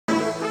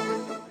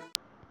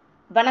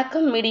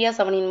வணக்கம். மீடியா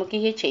 7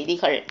 முக்கிய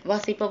செய்திகள்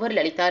வாசிப்பவர்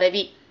லலிதா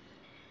ரவி.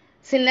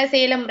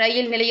 சின்னசேலம்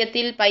ரயில்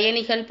நிலையத்தில்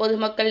பயணிகள்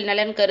பொதுமக்கள்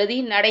நலன் கருதி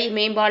நடை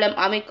மேம்பாலம்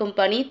அமைக்கும்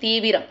பணி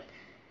தீவிரம்.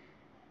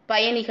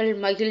 பயணிகள்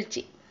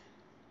மகிழ்ச்சி.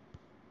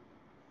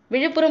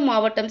 விழுப்புரம்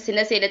மாவட்டம்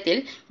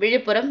சின்னசேலத்தில்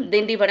விழுப்புரம்,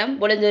 திண்டிவனம்,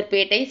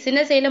 உளுந்தூர்பேட்டை,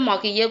 சின்னசேலம்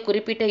ஆகிய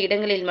குறிப்பிட்ட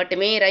இடங்களில்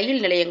மட்டுமே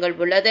ரயில் நிலையங்கள்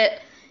உள்ளது.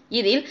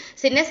 இதில்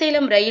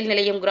சின்னசேலம் ரயில்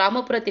நிலையம்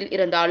கிராமப்புறத்தில்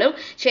இருந்தாலும்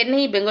சென்னை,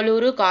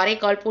 பெங்களூரு,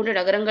 காரைக்கால் போன்ற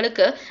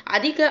நகரங்களுக்கு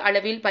அதிக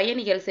அளவில்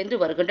பயணிகள் சென்று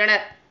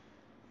வருகின்றனர்.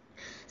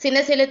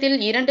 சின்னசேலத்தில்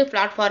 2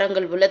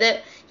 பிளாட்பாரங்கள் உள்ளது.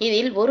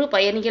 இதில் ஒரு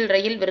பயணிகள்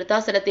ரயில்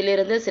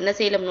விருத்தாசலத்திலிருந்து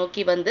சின்னசேலம்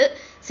நோக்கி வந்து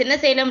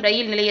சின்னசேலம்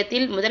ரயில்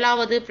நிலையத்தில்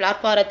 1வது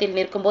பிளாட்பாரத்தில்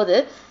நிற்கும்போது,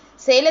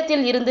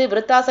 சேலத்தில் இருந்து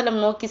விருத்தாசலம்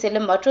நோக்கி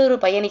செல்லும் மற்றொரு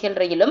பயணிகள்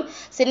ரயிலும்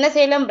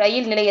சின்னசேலம்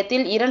ரயில்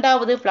நிலையத்தில்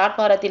 2வது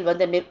பிளாட்பாரத்தில்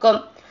வந்து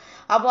நிற்கும்.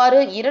 அவ்வாறு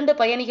 2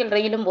 பயணிகள்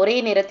ரயிலும் ஒரே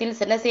நேரத்தில்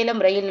சின்னசேலம்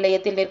ரயில்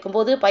நிலையத்தில்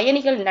நிற்கும்போது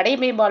பயணிகள்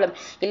நடைமேம்பாலம்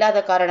இல்லாத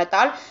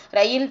காரணத்தால்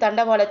ரயில்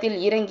தண்டவாளத்தில்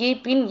இறங்கி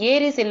பின்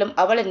ஏறி செல்லும்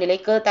அவல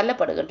நிலைக்கு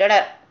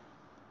தள்ளப்படுகின்றனர்.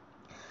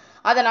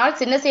 அதனால்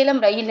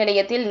சின்னசேலம் ரயில்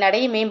நிலையத்தில்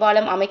நடை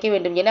மேம்பாலம் அமைக்க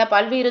வேண்டும் என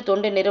பல்வேறு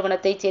தொண்டு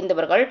நிறுவனத்தைச்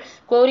சேர்ந்தவர்கள்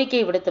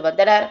கோரிக்கை விடுத்து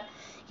வந்தனர்.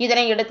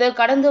 இதனையடுத்து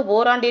கடந்த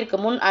ஓராண்டிற்கு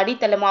முன்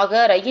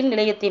அடித்தளமாக ரயில்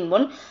நிலையத்தின்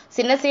முன்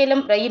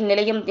சின்னசேலம் ரயில்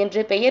நிலையம்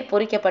என்று பெயர்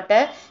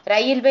பொறிக்கப்பட்ட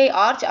ரயில்வே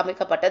ஆர்ச்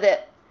அமைக்கப்பட்டது.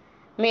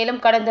 மேலும்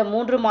கடந்த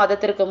 3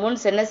 மாதத்திற்கு முன்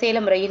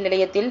சின்னசேலம் ரயில்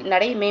நிலையத்தில்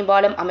நடை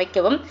மேம்பாலம்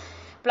அமைக்கவும்,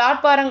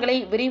 பிளாட்பாரங்களை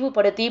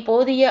விரிவுபடுத்தி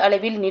போதிய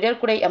அளவில்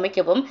நிழற்குடை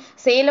அமைக்கவும்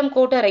சேலம்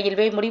கோட்ட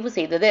ரயில்வே முடிவு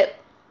செய்தது.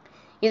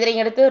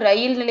 இதனையடுத்து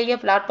ரயில் நிலைய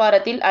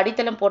பிளாட்பாரத்தில்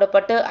அடித்தளம்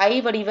போடப்பட்டு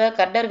வடிவ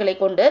கர்டர்களை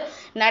கொண்டு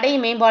நடை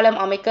மேம்பாலம்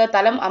அமைக்க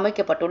தளம்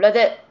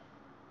அமைக்கப்பட்டுள்ளது.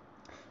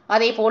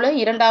 அதேபோல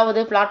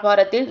 2வது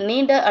பிளாட்பாரத்தில்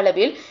நீண்ட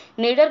அளவில்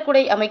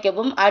நிழற்குடை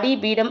அமைக்கவும் அடி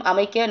பீடம்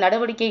அமைக்க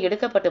நடவடிக்கை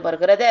எடுக்கப்பட்டு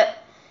வருகிறது.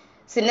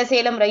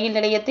 சின்னசேலம் ரயில்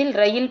நிலையத்தில்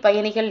ரயில்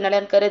பயணிகள்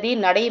நலன் கருதி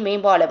நடை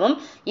மேம்பாலமும்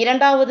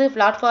 2வது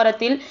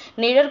பிளாட்பாரத்தில்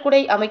நிழற்குடை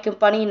அமைக்கும்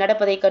பணி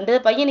நடப்பதைக் கண்டு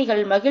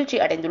பயணிகள் மகிழ்ச்சி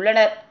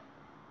அடைந்துள்ளனர்.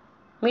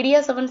 மீடியா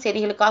 7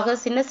 செய்திகளுக்காக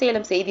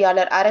சின்னசேலம்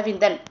செய்தியாளர்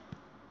அரவிந்தன்.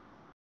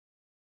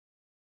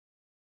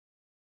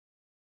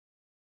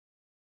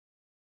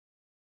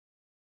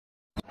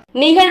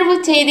 நிகழ்வு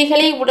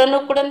செய்திகளை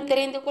உடனுக்குடன்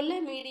தெரிந்து கொள்ள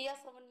மீடியா